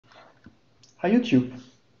Hi YouTube!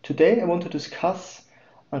 Today I want to discuss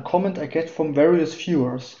a comment I get from various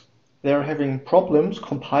viewers. They are having problems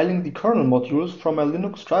compiling the kernel modules from a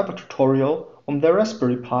Linux driver tutorial on their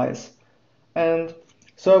Raspberry Pis. And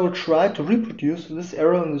so I will try to reproduce this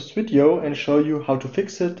error in this video and show you how to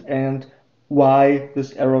fix it and why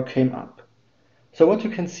this error came up. So what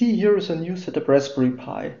you can see here is a new setup Raspberry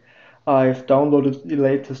Pi. I've downloaded the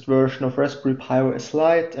latest version of Raspberry Pi OS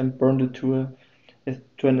Lite and burned it to an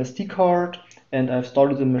SD card, and I've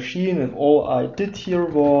started the machine, and all I did here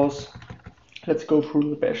was, let's go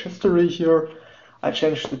through the bash history here. I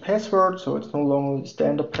changed the password so it's no longer the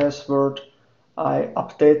standard password. I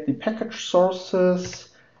update the package sources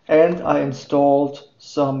and I installed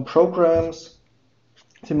some programs.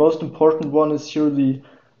 The most important one is here the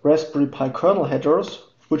Raspberry Pi kernel headers,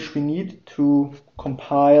 which we need to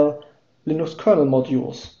compile Linux kernel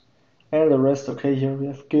modules. And the rest, okay, here we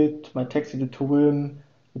have Git, my text editor Vim,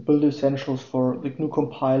 the build essentials for the GNU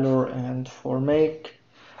compiler and for make,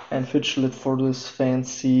 and Fidgelet for this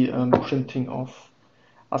fancy printing of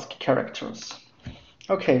ASCII characters.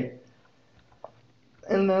 Okay,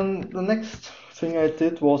 and then the next thing I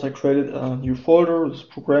did was I created a new folder, this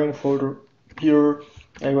programming folder here.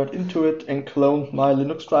 I went into it and cloned my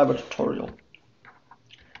Linux driver tutorial.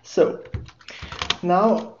 So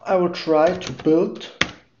now I will try to build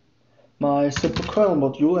my simple kernel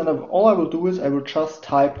module, and all I will do is I will just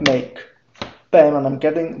type make. Bam, and I'm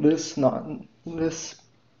getting this nasty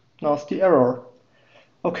error.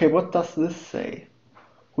 Okay, what does this say?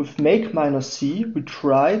 With make -c,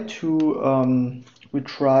 we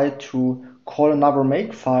try to call another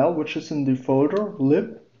make file, which is in the folder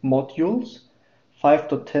lib modules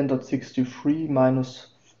 5.10.63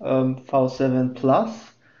 -v7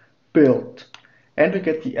 plus build, and we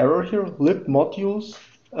get the error here lib modules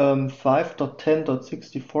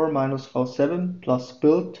 5.10.64 -v7 plus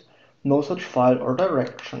build, no such file or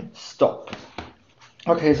direction, stop.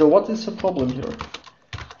 Okay, so what is the problem here?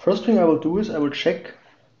 First thing I will do is I will check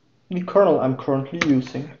the kernel I'm currently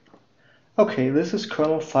using. Okay, this is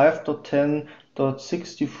kernel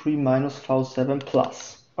 5.10.63 -v7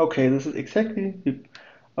 plus. Okay, this is exactly the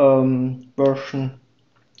version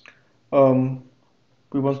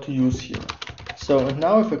we want to use here. So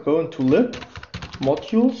now if I go into lib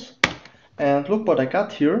modules and look what I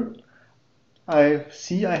got here, I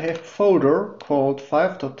see I have a folder called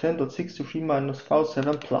 5.10.63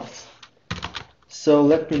 -v7 plus. So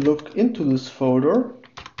let me look into this folder.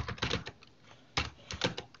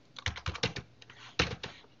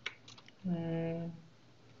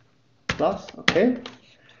 Plus, okay.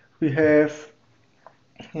 We have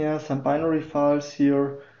some binary files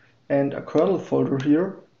here and a kernel folder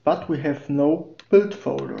here, but we have no build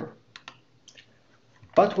folder.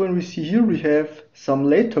 But when we see here, we have some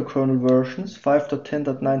later kernel versions,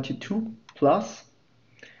 5.10.92 plus,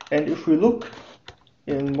 and if we look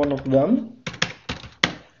in one of them,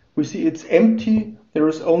 we see it's empty, there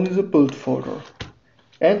is only the build folder.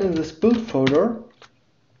 And in this build folder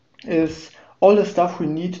is all the stuff we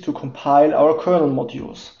need to compile our kernel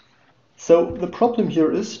modules. So the problem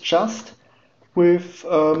here is just with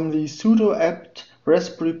the sudo apt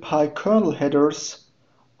raspberry pi kernel headers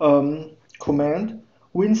command,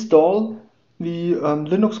 we install the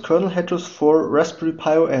Linux kernel headers for Raspberry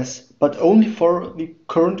Pi OS, but only for the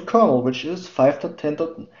current kernel, which is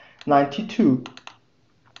 5.10.92.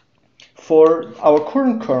 For our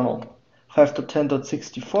current kernel,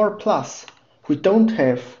 5.10.64 plus, we don't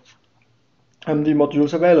have the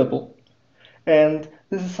modules available. And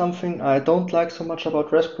this is something I don't like so much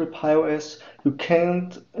about Raspberry Pi OS. You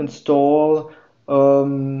can't install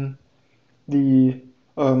the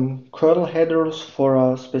kernel headers for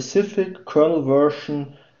a specific kernel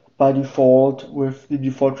version by default with the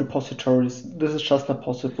default repositories. This is just not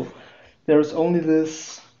possible. There is only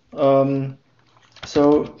this.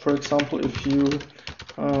 So, for example, if you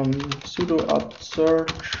sudo apt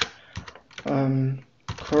search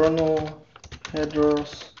kernel headers,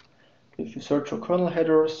 if you search for kernel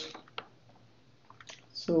headers,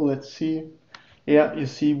 so let's see. Yeah, you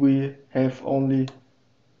see we have only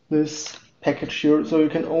this package here, so you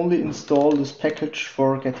can only install this package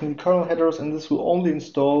for getting the kernel headers, and this will only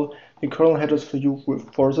install the kernel headers for you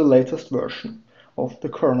for the latest version of the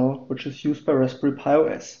kernel, which is used by Raspberry Pi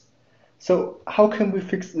OS. So how can we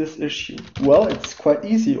fix this issue? Well, it's quite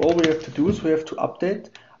easy. All we have to do is we have to update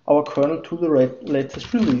our kernel to the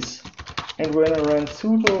latest release. And when I run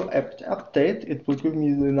sudo apt update, it will give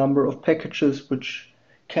me the number of packages which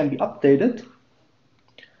can be updated.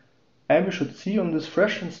 And we should see on this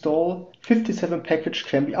fresh install, 57 package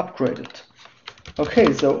can be upgraded.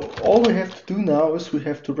 Okay, so all we have to do now is we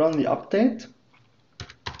have to run the update.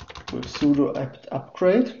 with sudo apt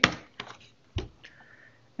upgrade.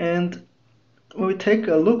 And when we take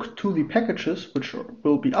a look to the packages which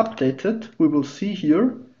will be updated, we will see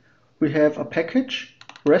here we have a package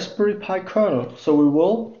Raspberry Pi kernel. So we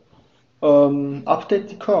will update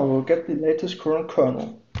the kernel, we'll get the latest current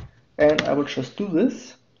kernel. And I will just do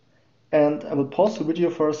this, and I will pause the video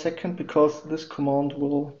for a second because this command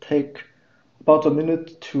will take about a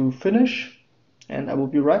minute to finish, and I will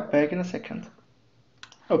be right back in a second.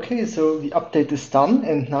 Okay, so the update is done,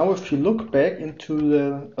 and now if you look back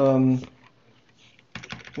into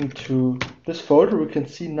this folder, we can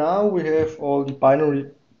see now we have all the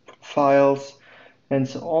binary files and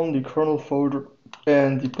so on, the kernel folder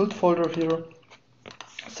and the build folder here.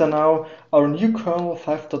 So now our new kernel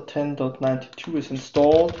 5.10.92 is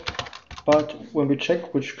installed, but when we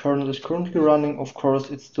check which kernel is currently running, of course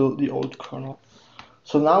it's still the old kernel.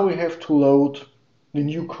 So now we have to load the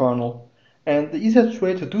new kernel, and the easiest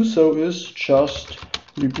way to do so is just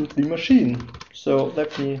reboot the machine. So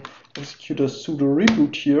let me execute a sudo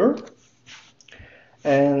reboot here,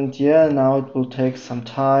 and yeah, now it will take some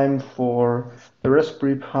time for the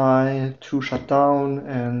Raspberry Pi to shut down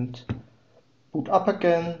and boot up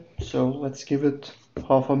again. So let's give it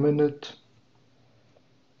half a minute,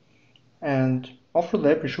 and after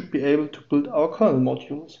that we should be able to build our kernel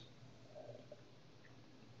modules.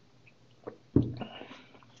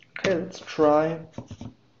 Okay, let's try.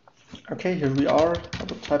 Okay, here we are. I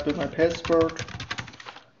will type in my password.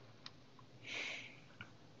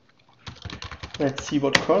 Let's see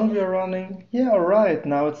what kernel we are running. Yeah, alright,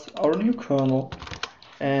 now it's our new kernel.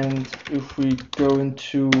 And if we go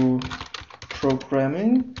into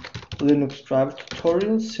programming, Linux driver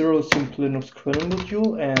tutorial, 0 simple Linux kernel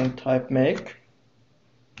module, and type make,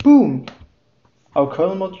 boom! Our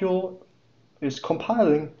kernel module is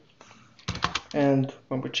compiling. And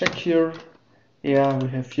when we check here, yeah, we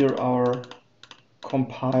have here our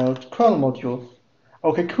compiled kernel module.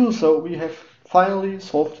 Okay, cool, so we have finally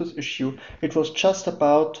solved this issue. It was just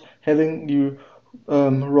about having the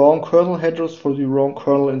wrong kernel headers for the wrong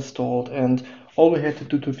kernel installed, and all we had to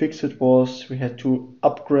do to fix it was we had to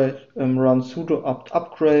upgrade, run sudo apt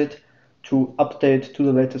upgrade to update to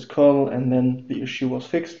the latest kernel, and then the issue was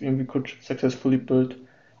fixed and we could successfully build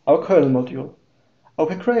our kernel module.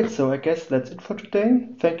 Okay, great, so I guess that's it for today.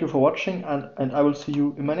 Thank you for watching, and I will see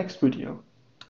you in my next video.